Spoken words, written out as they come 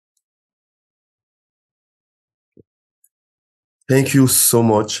Thank you so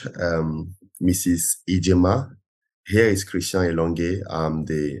much, Mrs. Ijemma. Here is Christian Elonge. I'm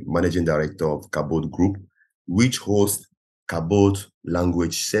the managing director of Cabot Group, which hosts Cabot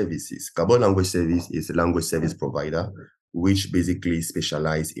Language Services. Cabot Language Service is a language service provider, which basically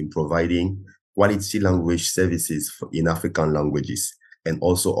specializes in providing quality language services in African languages and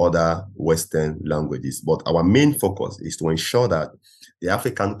also other Western languages. But our main focus is to ensure that the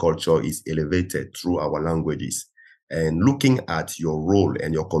African culture is elevated through our languages. And looking at your role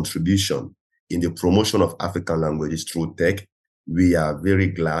and your contribution in the promotion of African languages through tech, we are very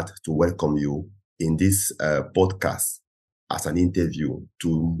glad to welcome you in this podcast as an interview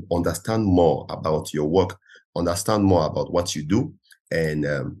to understand more about your work, understand more about what you do, and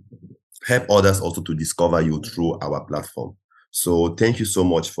help others also to discover you through our platform. So thank you so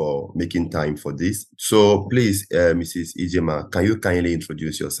much for making time for this. So please, Mrs. Ijemma, can you kindly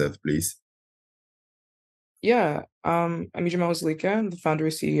introduce yourself, please? Yeah, I'm Ijemma Onwuzulike. I'm the founder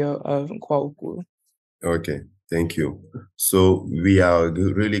and CEO of Nkọwa. Okay, thank you. So we are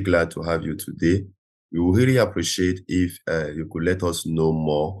really glad to have you today. We will really appreciate if you could let us know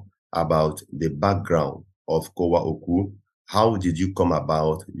more about the background of Kowa Oku. How did you come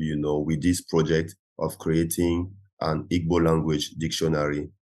about, with this project of creating an Igbo language dictionary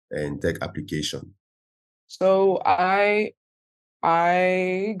and tech application? So I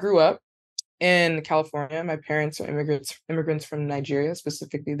grew up in California. My parents are immigrants from Nigeria,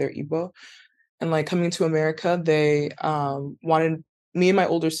 specifically they're Igbo. And like coming to America, they wanted me and my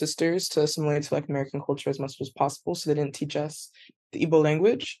older sisters to assimilate to like American culture as much as possible. So they didn't teach us the Igbo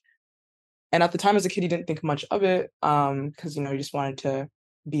language. And at the time as a kid, you didn't think much of it, because you just wanted to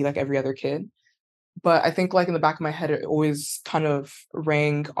be like every other kid. But I think like in the back of my head, it always kind of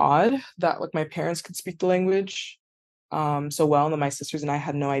rang odd that like my parents could speak the language so well, and that my sisters and I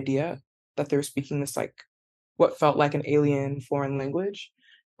had no idea that they were speaking this like what felt like an alien foreign language.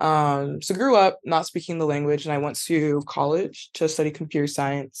 So grew up not speaking the language, and I went to college to study computer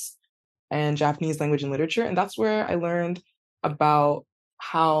science and Japanese language and literature, and that's where I learned about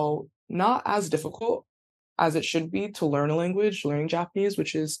how not as difficult as it should be to learn a language, learning Japanese,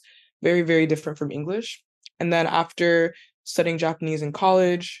 which is very, very different from English. And then after studying Japanese in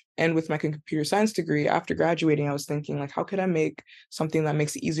college and with my computer science degree, after graduating, I was thinking like, how could I make something that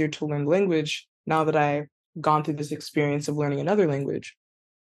makes it easier to learn the language now that I've gone through this experience of learning another language?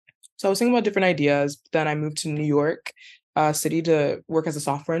 So I was thinking about different ideas. Then I moved to New York City to work as a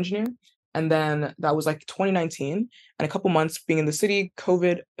software engineer. And then that was like 2019. And a couple months being in the city,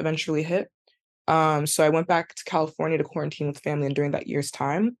 COVID eventually hit. So I went back to California to quarantine with family, and during that year's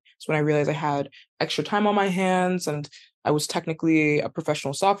time, so when I realized I had extra time on my hands and I was technically a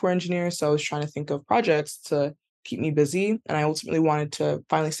professional software engineer. So I was trying to think of projects to keep me busy. And I ultimately wanted to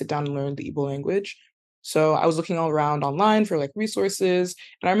finally sit down and learn the Igbo language. So I was looking all around online for like resources.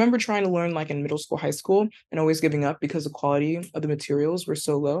 And I remember trying to learn like in middle school, high school, and always giving up because the quality of the materials were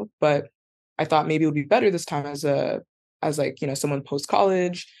so low. But I thought maybe it would be better this time as like, someone post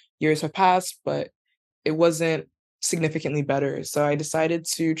college. Years have passed, but it wasn't significantly better. So I decided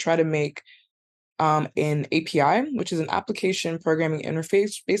to try to make an API, which is an application programming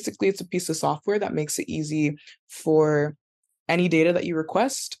interface. Basically, it's a piece of software that makes it easy for any data that you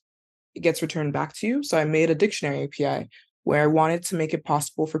request, it gets returned back to you. So I made a dictionary API where I wanted to make it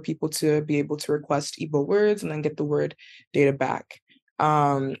possible for people to be able to request Igbo words and then get the word data back.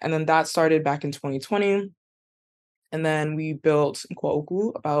 And then that started back in 2020. And then we built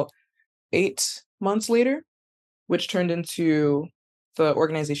Nkọwa about 8 months later, which turned into the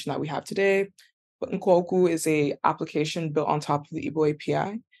organization that we have today. But Nkọwa is a application built on top of the Igbo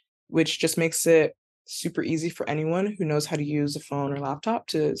API, which just makes it super easy for anyone who knows how to use a phone or laptop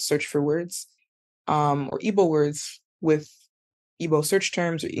to search for words, or Igbo words with Igbo search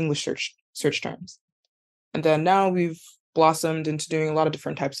terms or English search terms. And then now we've blossomed into doing a lot of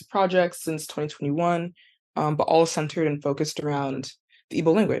different types of projects since 2021, but all centered and focused around the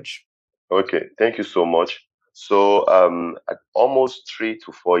Igbo language. Okay, thank you so much. So, at almost 3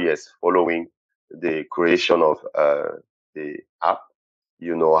 to 4 years following the creation of the app,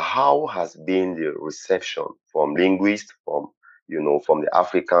 how has been the reception from linguists, from the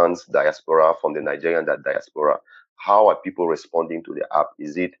Africans diaspora, from the Nigerian diaspora? How are people responding to the app?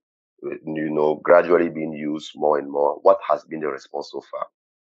 Is it, gradually being used more and more? What has been the response so far?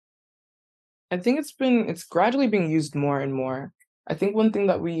 I think it's gradually being used more and more. I think one thing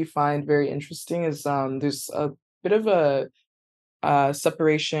that we find very interesting is there's a bit of a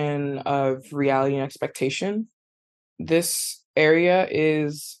separation of reality and expectation. This area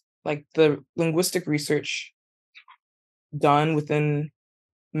is like the linguistic research done within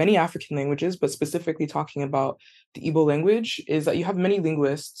many African languages, but specifically talking about the Igbo language, is that you have many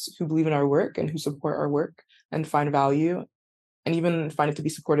linguists who believe in our work and who support our work and find value and even find it to be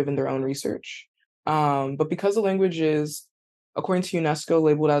supportive in their own research. But because the language is, according to UNESCO,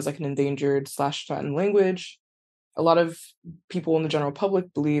 labeled as like an endangered / threatened language, a lot of people in the general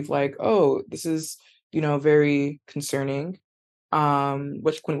public believe like, oh, this is, very concerning.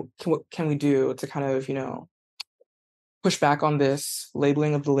 What can we do to kind of, push back on this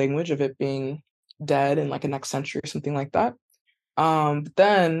labeling of the language of it being dead in like a next century or something like that? But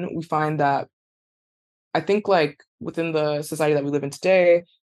then we find that I think like within the society that we live in today,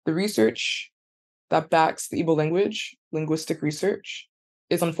 the research that backs the Igbo language, linguistic research,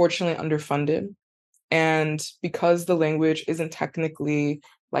 is unfortunately underfunded. And because the language isn't technically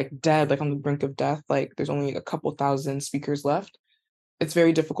like dead, like on the brink of death, like there's only a couple thousand speakers left, it's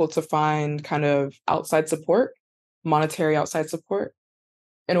very difficult to find kind of outside support, monetary outside support,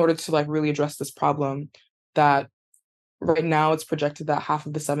 in order to like really address this problem that right now it's projected that half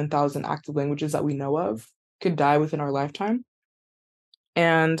of the 7,000 active languages that we know of could die within our lifetime.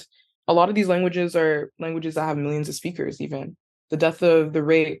 And a lot of these languages are languages that have millions of speakers even. The death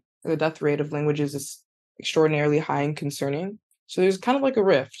rate of languages is extraordinarily high and concerning. So there's kind of like a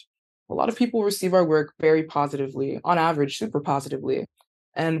rift. A lot of people receive our work very positively, on average, super positively.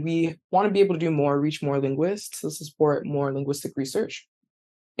 And we want to be able to do more, reach more linguists to support more linguistic research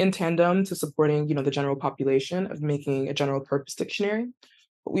in tandem to supporting, the general population of making a general purpose dictionary.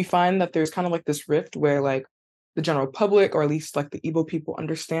 But we find that there's kind of like this rift where like the general public, or at least like the Igbo people,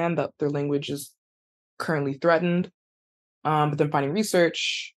 understand that their language is currently threatened. But then finding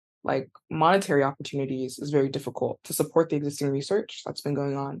research, like monetary opportunities, is very difficult to support the existing research that's been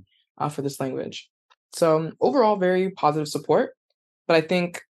going on for this language. So overall, very positive support. But I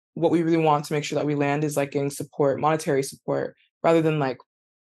think what we really want to make sure that we land is like getting support, monetary support, rather than like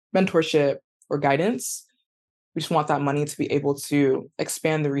mentorship or guidance. We just want that money to be able to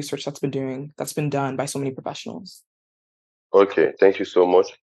expand the research that's been done by so many professionals. Okay, thank you so much.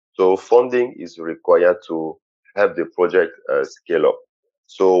 So funding is required to help the project scale up.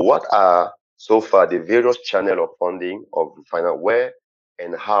 So what are so far the various channel of funding of where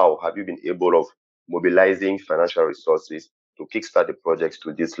and how have you been able of mobilizing financial resources to kickstart the projects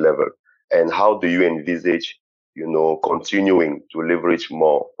to this level? And how do you envisage, continuing to leverage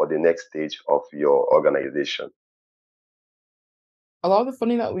more for the next stage of your organization? A lot of the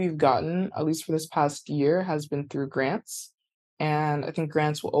funding that we've gotten, at least for this past year, has been through grants. And I think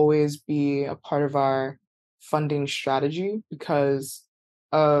grants will always be a part of our funding strategy because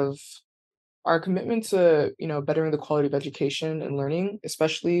of our commitment to, bettering the quality of education and learning,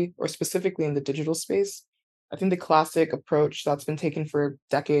 especially or specifically in the digital space. I think the classic approach that's been taken for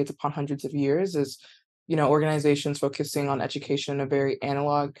decades upon hundreds of years is, organizations focusing on education in a very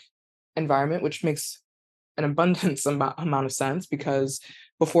analog environment, which makes an abundance amount of sense because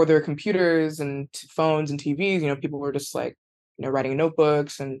before there were computers and phones and TVs, people were just like, writing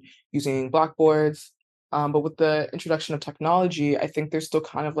notebooks and using blackboards. But with the introduction of technology, I think there's still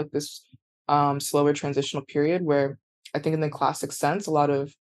kind of like this slower transitional period where I think in the classic sense, a lot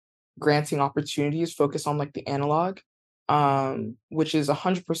of granting opportunities focus on like the analog, which is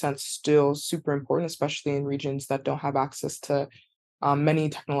 100% still super important, especially in regions that don't have access to many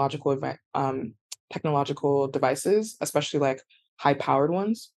technological devices, especially like high powered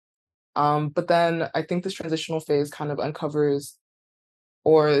ones. But then I think this transitional phase kind of uncovers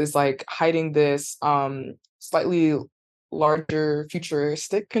or is like hiding this slightly larger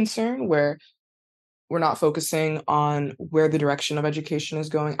futuristic concern where we're not focusing on where the direction of education is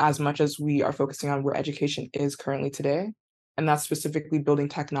going as much as we are focusing on where education is currently today. And that's specifically building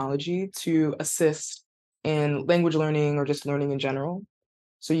technology to assist in language learning or just learning in general.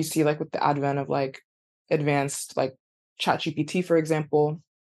 So you see like with the advent of like advanced like ChatGPT, for example,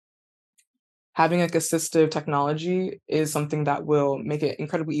 having like assistive technology is something that will make it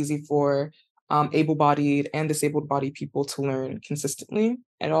incredibly easy for able-bodied and disabled-bodied people to learn consistently.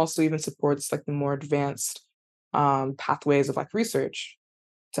 And it also even supports like the more advanced pathways of like research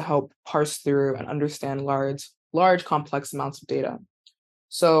to help parse through and understand large complex amounts of data.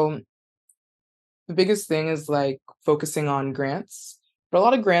 So the biggest thing is like focusing on grants. But a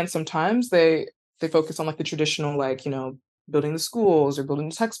lot of grants sometimes they focus on like the traditional like, building the schools or building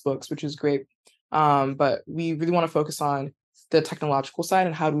the textbooks, which is great. But we really want to focus on the technological side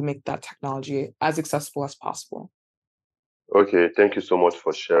and how do we make that technology as accessible as possible. Okay, thank you so much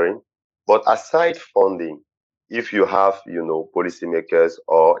for sharing. But aside funding, if you have, policymakers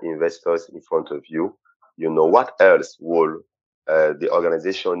or investors in front of you, what else will the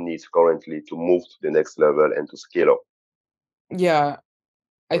organization needs currently to move to the next level and to scale up? Yeah,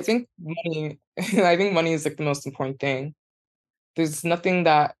 I think money, I think money is like the most important thing. There's nothing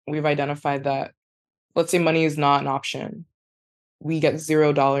that we've identified that, let's say money is not an option. We get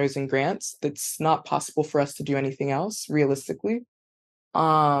 $0 in grants. That's not possible for us to do anything else realistically,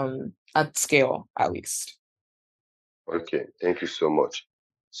 at scale at least. Okay, thank you so much.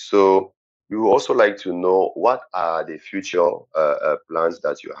 So we would also like to know what are the future plans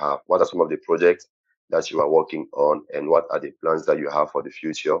that you have? What are some of the projects that you are working on, and what are the plans that you have for the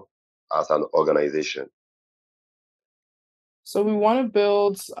future as an organization? So we want to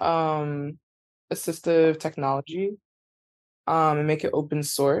build assistive technology and make it open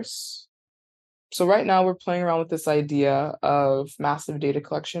source. So right now we're playing around with this idea of massive data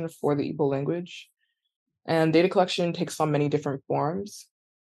collection for the Igbo language. And data collection takes on many different forms.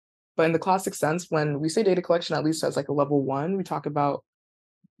 But in the classic sense, when we say data collection, at least as like a level 1, we talk about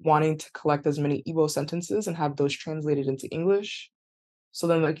wanting to collect as many Igbo sentences and have those translated into English. So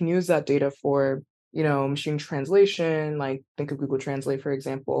then I can use that data for, machine translation, like think of Google Translate, for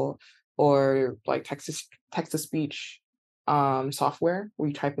example, or like text to speech software where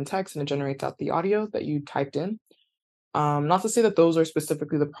you type in text and it generates out the audio that you typed in. Not to say that those are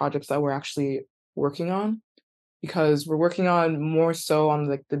specifically the projects that we're actually working on, because we're working on more so on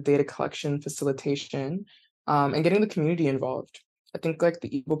like the data collection facilitation and getting the community involved. I think like the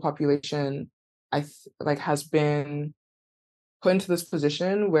Igbo population, has been put into this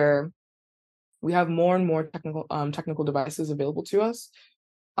position where we have more and more technical devices available to us,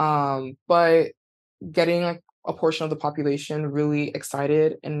 but getting like a portion of the population really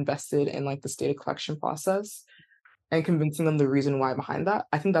excited and invested in like this data collection process and convincing them the reason why behind that.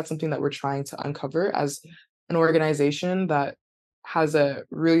 I think that's something that we're trying to uncover as an organization that has a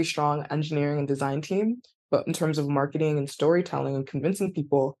really strong engineering and design team, but in terms of marketing and storytelling and convincing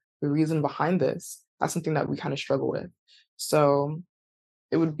people the reason behind this, that's something that we kind of struggle with. So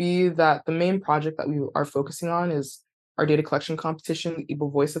it would be that the main project that we are focusing on is our data collection competition, the Igbo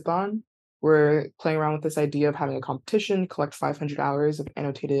Voice-a-thon. We're playing around with this idea of having a competition, collect 500 hours of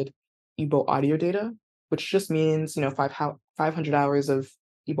annotated Igbo audio data, which just means, 500 hours of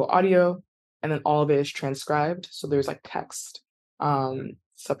Igbo audio, and then all of it is transcribed. So there's like text,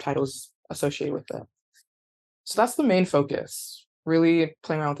 subtitles associated with it. So that's the main focus, really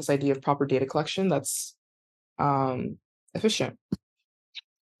playing around with this idea of proper data collection that's efficient.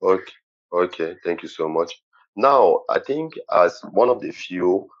 Okay, okay, thank you so much. Now, I think as one of the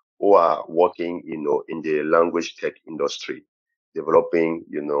few who are working, in the language tech industry, developing,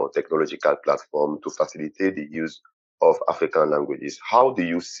 technological platform to facilitate the use of African languages, how do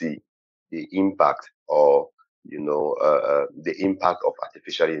you see the impact or, the impact of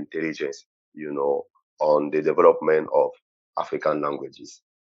artificial intelligence, on the development of African languages?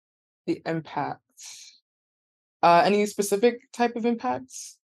 The impact. Any specific type of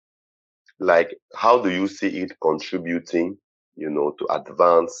impacts? Like, how do you see it contributing, to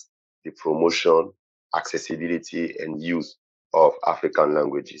advance the promotion, accessibility, and use of African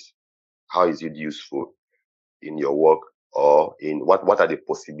languages? How is it useful in your work, or in what are the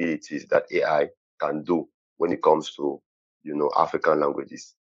possibilities that AI can do when it comes to, African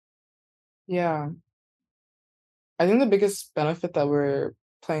languages? Yeah. I think the biggest benefit that we're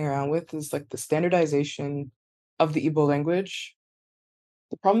playing around with is like the standardization of the Igbo language.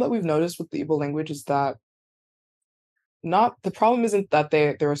 The problem that we've noticed with the Igbo language is that not the problem isn't that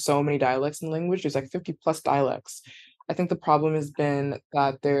there are so many dialects in the language. There's like 50 plus dialects. I think the problem has been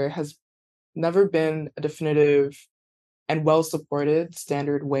that there has never been a definitive and well supported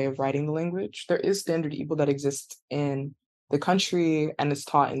standard way of writing the language. There is standard Igbo that exists in the country and is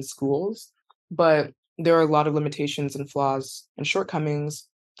taught in schools, but there are a lot of limitations and flaws and shortcomings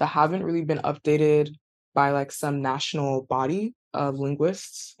that haven't really been updated by like some national body of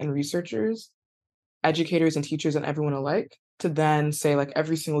linguists and researchers, educators and teachers and everyone alike, to then say like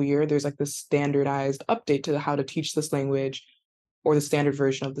every single year there's like this standardized update to how to teach this language or the standard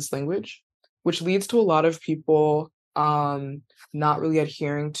version of this language, which leads to a lot of people not really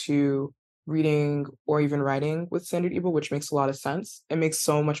adhering to reading or even writing with standard Igbo, which makes a lot of sense. It makes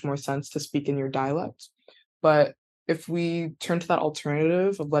so much more sense to speak in your dialect. But if we turn to that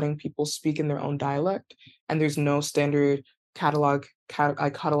alternative of letting people speak in their own dialect, and there's no standard cataloging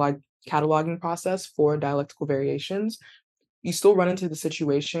process for dialectical variations, you still run into the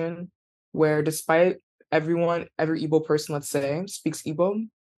situation where despite every Igbo person, let's say, speaks Igbo,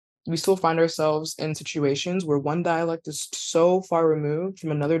 we still find ourselves in situations where one dialect is so far removed from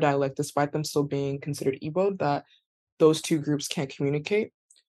another dialect, despite them still being considered Igbo, that those two groups can't communicate.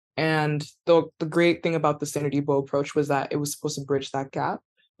 And the great thing about the standard Igbo approach was that it was supposed to bridge that gap.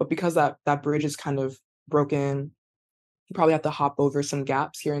 But because that bridge is kind of broken, You probably have to hop over some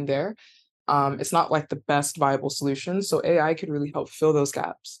gaps here and there. It's not like the best viable solution. So AI could really help fill those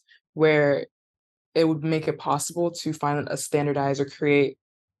gaps where it would make it possible to find a standardized or create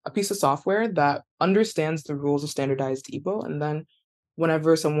a piece of software that understands the rules of standardized Igbo. And then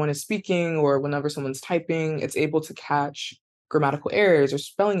whenever someone is speaking or whenever someone's typing, it's able to catch grammatical errors or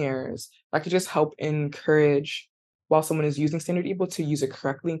spelling errors that could just help encourage while someone is using standard Igbo to use it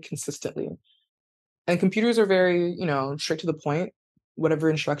correctly and consistently. And computers are very, straight to the point. Whatever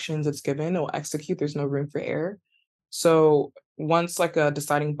instructions it's given, it'll execute. There's no room for error. So once like a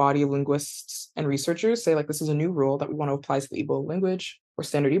deciding body of linguists and researchers say like this is a new rule that we want to apply to the Igbo language or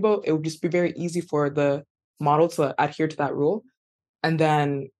standard Igbo, it would just be very easy for the model to adhere to that rule and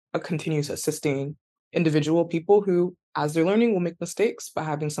then continue assisting individual people who, as they're learning, will make mistakes, but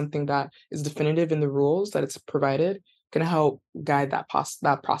having something that is definitive in the rules that it's provided can help guide that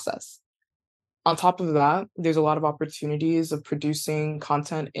process. On top of that, there's a lot of opportunities of producing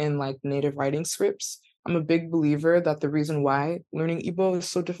content in like native writing scripts. I'm a big believer that the reason why learning Igbo is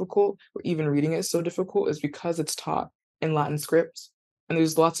so difficult or even reading it is so difficult is because it's taught in Latin scripts. And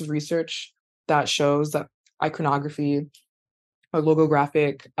there's lots of research that shows that iconography or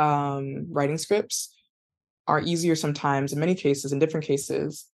logographic writing scripts are easier sometimes, in many cases, in different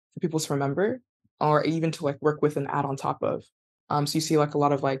cases, for people to remember or even to like work with and add on top of. So you see like a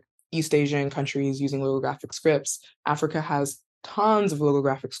lot of like East Asian countries using logographic scripts. Africa has tons of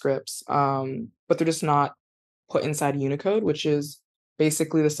logographic scripts, but they're just not put inside Unicode, which is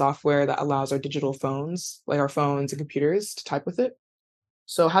basically the software that allows our digital phones, like our phones and computers, to type with it.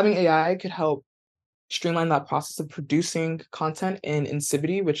 So having AI could help streamline that process of producing content in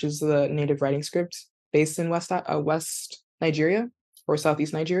Incivity, which is the native writing script based in West Nigeria or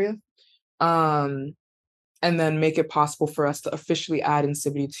Southeast Nigeria. And then make it possible for us to officially add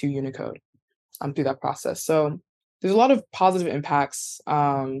Incivity to Unicode through that process. So there's a lot of positive impacts,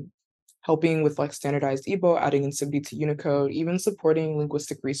 helping with like standardized Igbo, adding Incivity to Unicode, even supporting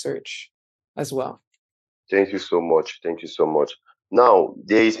linguistic research as well. Thank you so much. Thank you so much. Now,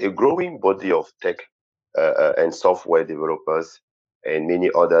 there is a growing body of tech and software developers and many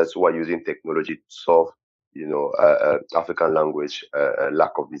others who are using technology to solve, African language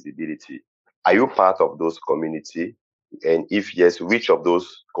lack of visibility. Are you part of those community? And if yes, which of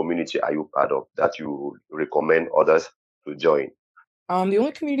those community are you part of that you recommend others to join? The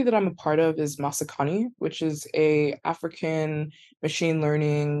only community that I'm a part of is Masakani, which is a African machine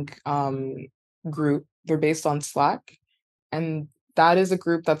learning group. They're based on Slack. And that is a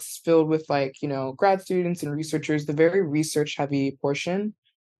group that's filled with like, grad students and researchers, the very research heavy portion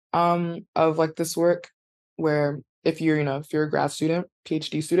of like this work, where if you're a grad student,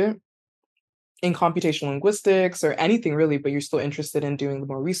 PhD student in computational linguistics or anything really, but you're still interested in doing the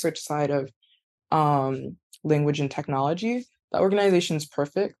more research side of language and technology, that organization is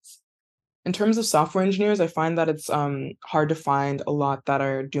perfect. In terms of software engineers, I find that it's hard to find a lot that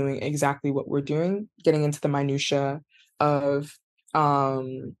are doing exactly what we're doing, getting into the minutia of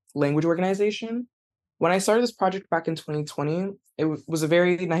language organization. When I started this project back in 2020, it was a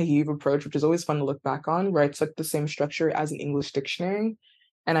very naive approach, which is always fun to look back on, where I took the same structure as an English dictionary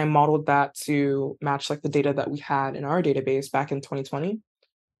and I modeled that to match like the data that we had in our database back in 2020.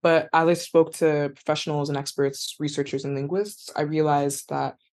 But as I spoke to professionals and experts, researchers and linguists, I realized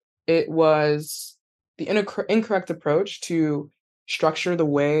that it was the incorrect approach to structure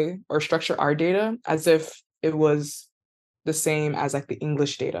our data as if it was the same as like the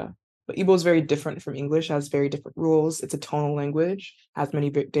English data. But Igbo is very different from English, has very different rules. It's a tonal language, has many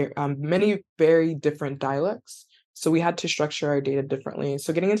very different dialects. So we had to structure our data differently.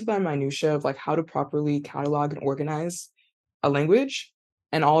 So getting into that minutia of like how to properly catalog and organize a language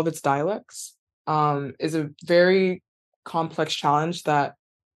and all of its dialects is a very complex challenge that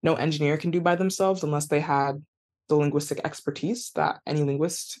no engineer can do by themselves unless they had the linguistic expertise that any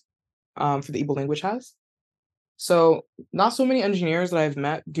linguist for the Igbo language has. So not so many engineers that I've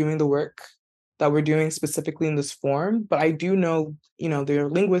met doing the work that we're doing specifically in this form, but I do know, there are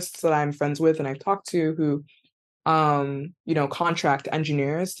linguists that I'm friends with and I've talked to who, contract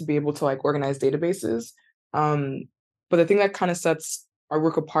engineers to be able to like organize databases. But the thing that kind of sets our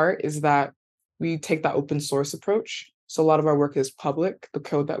work apart is that we take that open source approach. So a lot of our work is public. The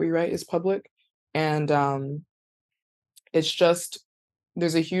code that we write is public. And it's just,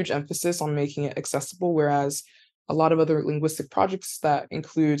 there's a huge emphasis on making it accessible, whereas a lot of other linguistic projects that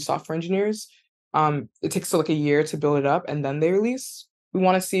include software engineers, it takes like a year to build it up and then they release. We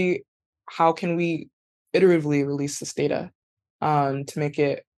want to see how can we iteratively release this data to make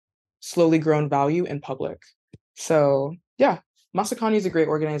it slowly grow in value in public. So yeah, Masakani is a great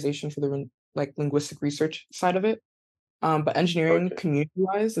organization for the like linguistic research side of it. But engineering Okay.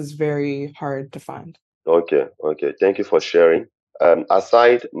 community-wise is very hard to find. Okay. Okay. Thank you for sharing.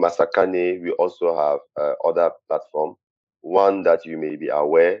 Aside Masakane, we also have other platform. One that you may be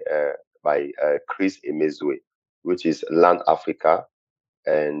aware by Chris Emezue, which is Land Africa.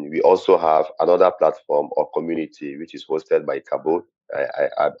 And we also have another platform or community which is hosted by Cabo.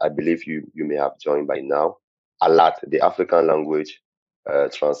 I believe you may have joined by now. ALAT, the African Language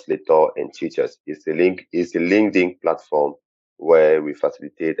Translator and Teachers. It's a LinkedIn platform where we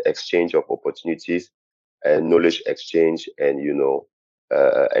facilitate exchange of opportunities and knowledge exchange and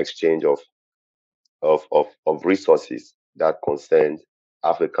exchange of resources that concern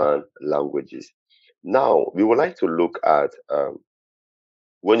African languages. Now we would like to look at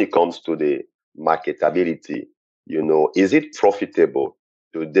when it comes to the marketability, is it profitable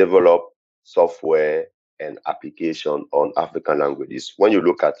to develop software and application on African languages? When you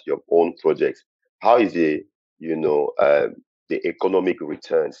look at your own projects, how is the economic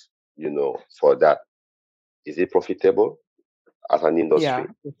returns, for that? Is it profitable as an Yeah, industry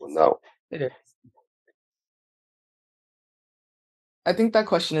for now? it is. I think that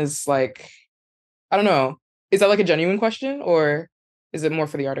question is like, I don't know. Is that like a genuine question or is it more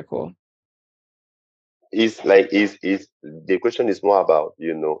for the article? It's like is the question is more about,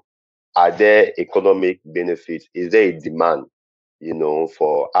 are there economic benefits? Is there a demand,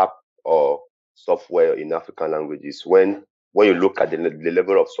 for app or software in African languages? When you look at the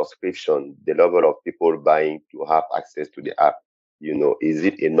level of subscription, the level of people buying to have access to the app, is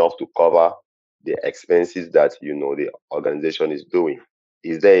it enough to cover the expenses that the organization is doing?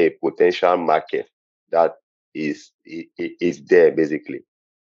 Is there a potential market that is there basically?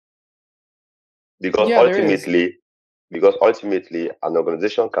 Because Yeah, there is. ultimately, an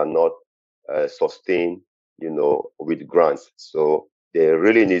organization cannot sustain, with grants. So there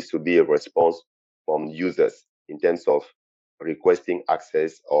really needs to be a response from users in terms of requesting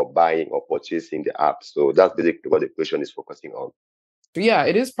access or buying or purchasing the app. So that's basically what the question is focusing on. But yeah,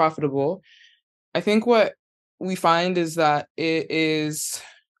 it is profitable. I think what we find is that it is,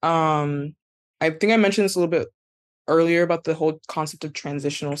 I think I mentioned this a little bit earlier about the whole concept of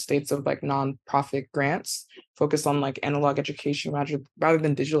transitional states of like nonprofit grants focused on like analog education rather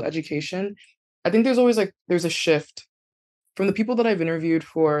than digital education. I think there's a shift from the people that I've interviewed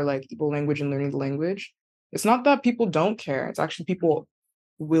for like Igbo language and learning the language. It's not that people don't care. It's actually people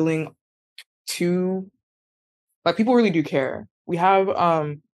willing to, like, people really do care. We have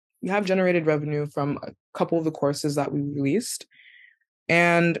generated revenue from a couple of the courses that we released.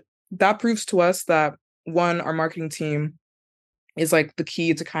 And that proves to us that one, our marketing team is like the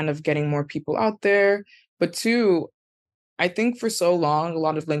key to kind of getting more people out there. But two, I think for so long, a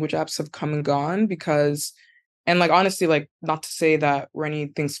lot of language apps have come and gone because, and like honestly, like not to say that we're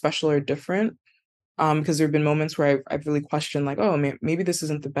anything special or different, because there have been moments where I've really questioned like, oh, maybe this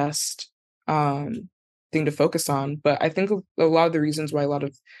isn't the best thing to focus on. But I think a lot of the reasons why a lot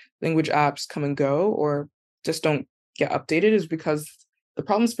of language apps come and go or just don't get updated is because the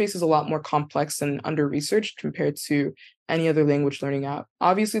problem space is a lot more complex and under researched compared to any other language learning app.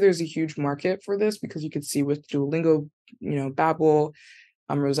 Obviously, there's a huge market for this because you could see with Duolingo, Babbel,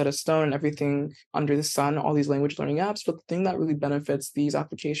 Rosetta Stone, and everything under the sun, all these language learning apps. But the thing that really benefits these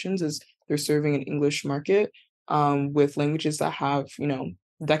applications is they're serving an English market with languages that have,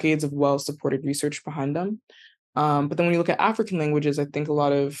 decades of well-supported research behind them. But then when you look at African languages, I think a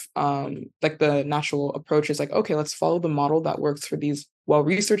lot of like the natural approach is like, okay, let's follow the model that works for these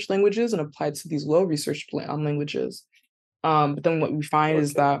well-researched languages and apply it to these low-researched languages. But then what we find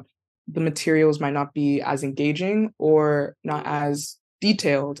is that the materials might not be as engaging or not as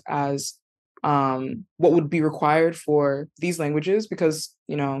detailed as what would be required for these languages because,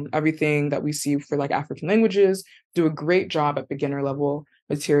 everything that we see for like African languages do a great job at beginner level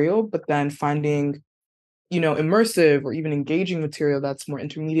material, but then finding immersive or even engaging material that's more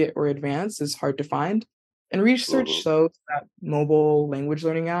intermediate or advanced is hard to find. And research Mhm. shows that mobile language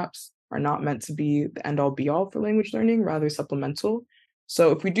learning apps are not meant to be the end all be all for language learning, rather supplemental.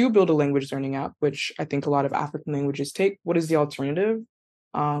 So if we do build a language learning app, which I think a lot of African languages take, what is the alternative?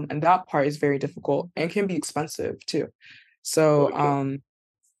 And that part is very difficult and can be expensive too. So Okay.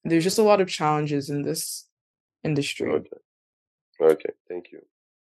 there's just a lot of challenges in this industry. Okay. Okay. Thank you.